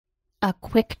A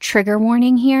quick trigger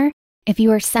warning here. If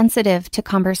you are sensitive to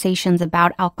conversations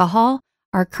about alcohol,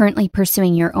 are currently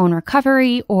pursuing your own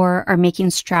recovery, or are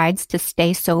making strides to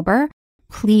stay sober,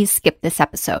 please skip this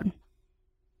episode.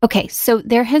 Okay, so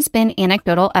there has been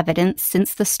anecdotal evidence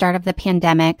since the start of the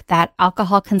pandemic that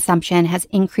alcohol consumption has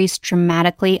increased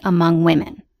dramatically among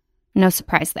women. No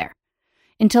surprise there.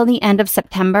 Until the end of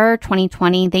September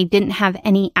 2020, they didn't have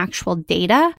any actual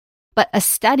data, but a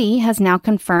study has now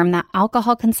confirmed that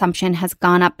alcohol consumption has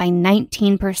gone up by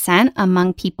 19%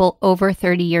 among people over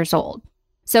 30 years old.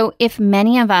 So if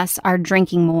many of us are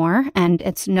drinking more, and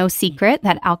it's no secret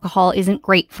that alcohol isn't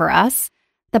great for us,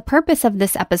 the purpose of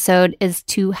this episode is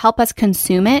to help us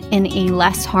consume it in a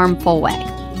less harmful way.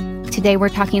 Today we're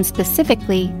talking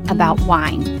specifically about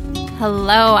wine.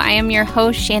 Hello, I am your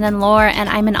host, Shannon Lohr, and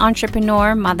I'm an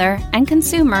entrepreneur, mother, and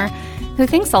consumer who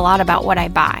thinks a lot about what I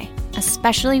buy,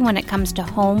 especially when it comes to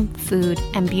home, food,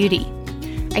 and beauty.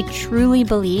 I truly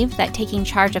believe that taking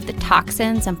charge of the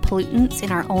toxins and pollutants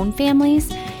in our own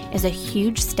families is a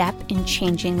huge step in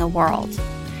changing the world.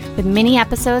 With mini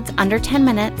episodes under 10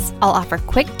 minutes, I'll offer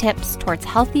quick tips towards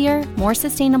healthier, more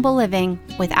sustainable living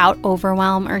without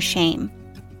overwhelm or shame.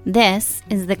 This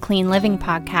is the Clean Living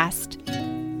Podcast.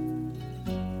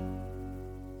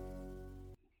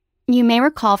 You may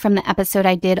recall from the episode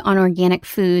I did on organic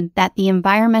food that the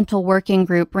Environmental Working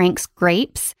Group ranks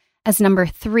grapes as number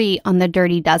 3 on the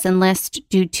Dirty Dozen list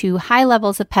due to high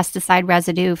levels of pesticide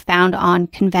residue found on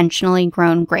conventionally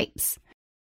grown grapes.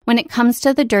 When it comes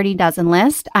to the Dirty Dozen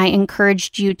list, I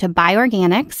encouraged you to buy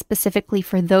organic specifically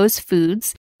for those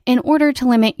foods in order to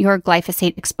limit your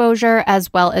glyphosate exposure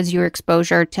as well as your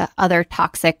exposure to other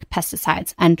toxic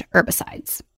pesticides and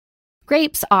herbicides.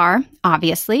 Grapes are,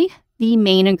 obviously, the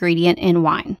main ingredient in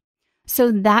wine.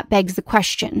 So that begs the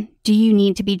question, do you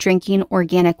need to be drinking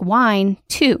organic wine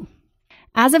too?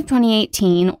 As of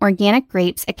 2018, organic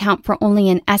grapes account for only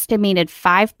an estimated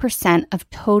 5% of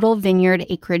total vineyard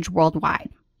acreage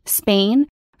worldwide. Spain,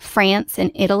 France,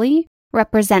 and Italy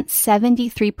represent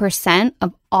 73%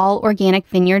 of all organic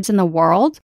vineyards in the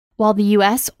world, while the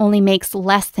US only makes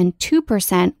less than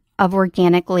 2% of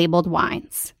organic labeled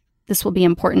wines. This will be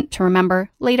important to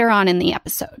remember later on in the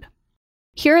episode.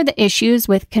 Here are the issues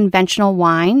with conventional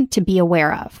wine to be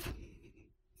aware of.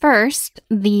 First,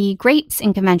 the grapes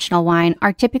in conventional wine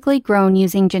are typically grown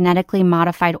using genetically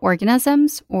modified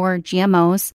organisms, or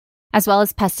GMOs, as well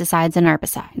as pesticides and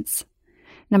herbicides.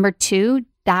 Number 2,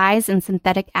 dyes and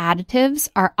synthetic additives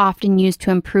are often used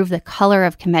to improve the color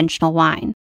of conventional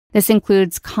wine. This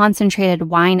includes concentrated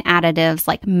wine additives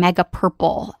like mega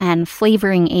purple and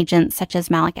flavoring agents such as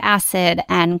malic acid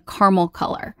and caramel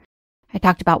color. I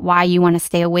talked about why you want to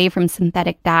stay away from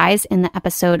synthetic dyes in the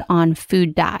episode on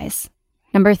food dyes.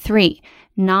 Number 3,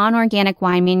 non-organic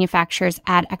wine manufacturers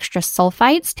add extra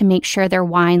sulfites to make sure their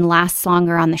wine lasts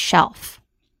longer on the shelf.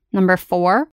 Number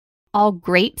 4, all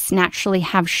grapes naturally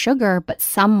have sugar, but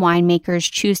some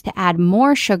winemakers choose to add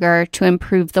more sugar to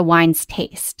improve the wine's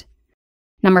taste.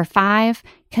 Number 5,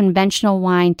 conventional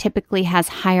wine typically has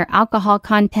higher alcohol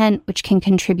content, which can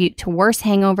contribute to worse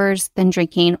hangovers than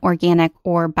drinking organic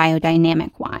or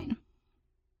biodynamic wine.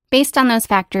 Based on those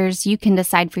factors, you can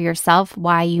decide for yourself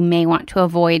why you may want to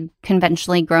avoid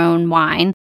conventionally grown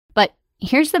wine. But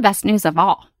here's the best news of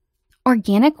all.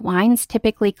 Organic wines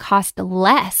typically cost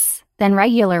less than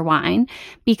regular wine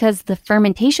because the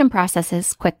fermentation process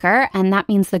is quicker, and that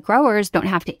means the growers don't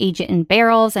have to age it in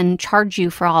barrels and charge you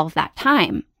for all of that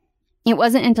time. It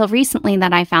wasn't until recently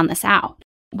that I found this out.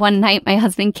 One night, my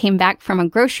husband came back from a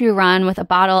grocery run with a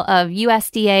bottle of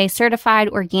USDA certified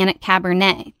organic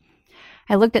Cabernet.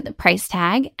 I looked at the price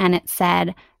tag and it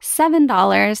said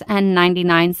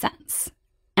 $7.99.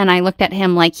 And I looked at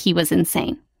him like he was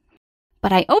insane.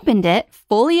 But I opened it,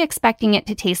 fully expecting it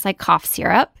to taste like cough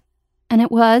syrup. And it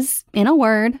was, in a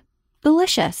word,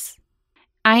 delicious.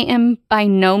 I am by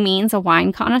no means a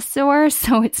wine connoisseur,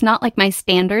 so it's not like my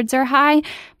standards are high,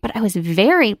 but I was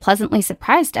very pleasantly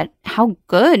surprised at how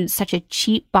good such a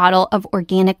cheap bottle of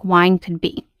organic wine could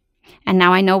be. And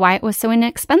now I know why it was so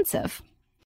inexpensive.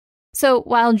 So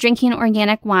while drinking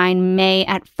organic wine may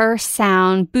at first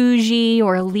sound bougie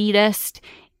or elitist,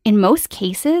 in most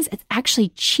cases, it's actually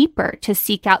cheaper to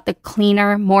seek out the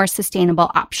cleaner, more sustainable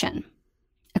option.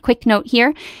 A quick note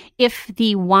here, if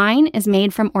the wine is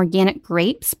made from organic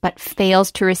grapes but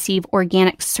fails to receive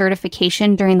organic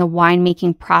certification during the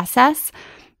winemaking process,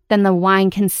 then the wine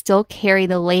can still carry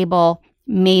the label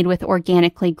made with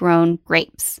organically grown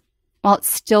grapes. While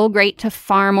it's still great to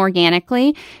farm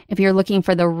organically, if you're looking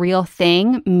for the real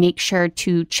thing, make sure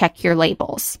to check your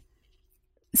labels.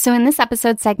 So in this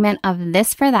episode segment of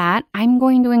This for That, I'm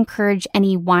going to encourage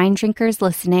any wine drinkers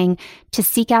listening to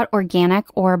seek out organic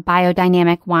or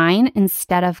biodynamic wine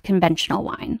instead of conventional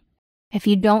wine. If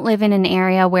you don't live in an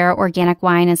area where organic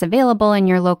wine is available in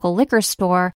your local liquor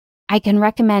store, I can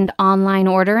recommend online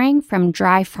ordering from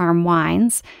Dry Farm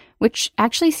Wines, which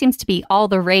actually seems to be all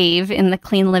the rave in the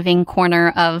clean living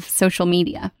corner of social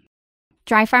media.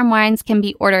 Dry Farm Wines can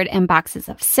be ordered in boxes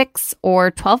of 6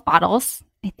 or 12 bottles.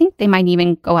 I think they might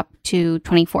even go up to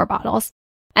 24 bottles.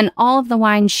 And all of the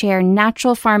wines share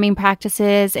natural farming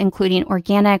practices, including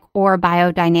organic or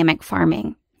biodynamic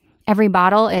farming. Every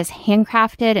bottle is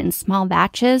handcrafted in small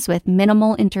batches with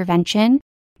minimal intervention,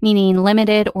 meaning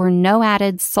limited or no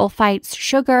added sulfites,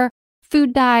 sugar,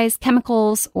 food dyes,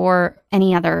 chemicals, or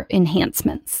any other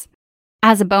enhancements.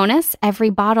 As a bonus, every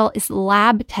bottle is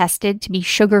lab tested to be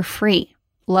sugar-free,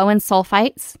 low in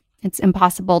sulfites. It's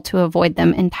impossible to avoid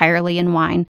them entirely in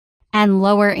wine, and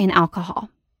lower in alcohol.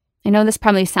 I know this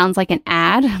probably sounds like an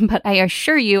ad, but I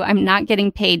assure you I'm not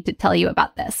getting paid to tell you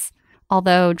about this.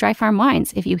 Although Dry Farm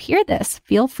Wines, if you hear this,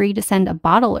 feel free to send a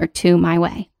bottle or two my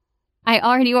way. I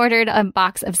already ordered a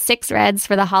box of 6 reds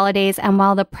for the holidays, and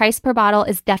while the price per bottle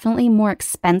is definitely more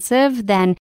expensive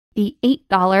than the $8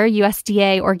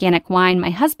 USDA organic wine my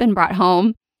husband brought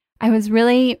home, I was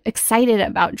really excited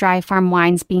about Dry Farm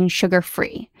Wines being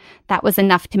sugar-free. That was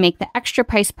enough to make the extra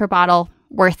price per bottle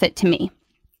worth it to me.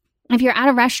 If you're at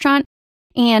a restaurant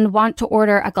and want to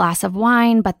order a glass of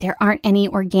wine, but there aren't any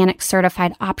organic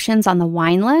certified options on the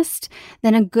wine list,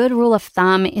 then a good rule of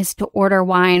thumb is to order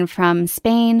wine from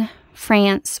Spain,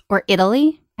 France, or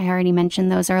Italy. I already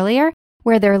mentioned those earlier,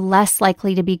 where they're less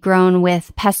likely to be grown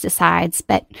with pesticides,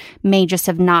 but may just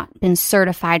have not been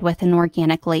certified with an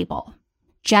organic label.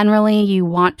 Generally, you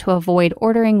want to avoid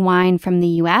ordering wine from the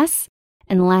U.S.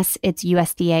 unless it's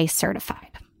USDA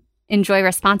certified. Enjoy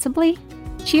responsibly.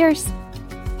 Cheers.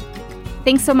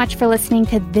 Thanks so much for listening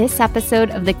to this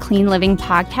episode of the Clean Living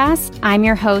Podcast. I'm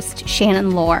your host,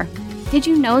 Shannon Lohr. Did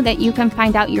you know that you can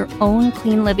find out your own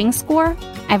Clean Living score?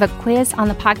 I have a quiz on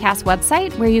the podcast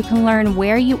website where you can learn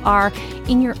where you are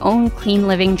in your own clean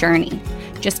living journey.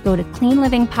 Just go to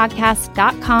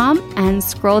cleanlivingpodcast.com and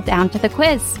scroll down to the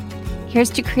quiz.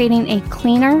 Here's to creating a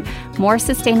cleaner, more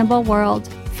sustainable world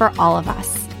for all of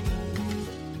us.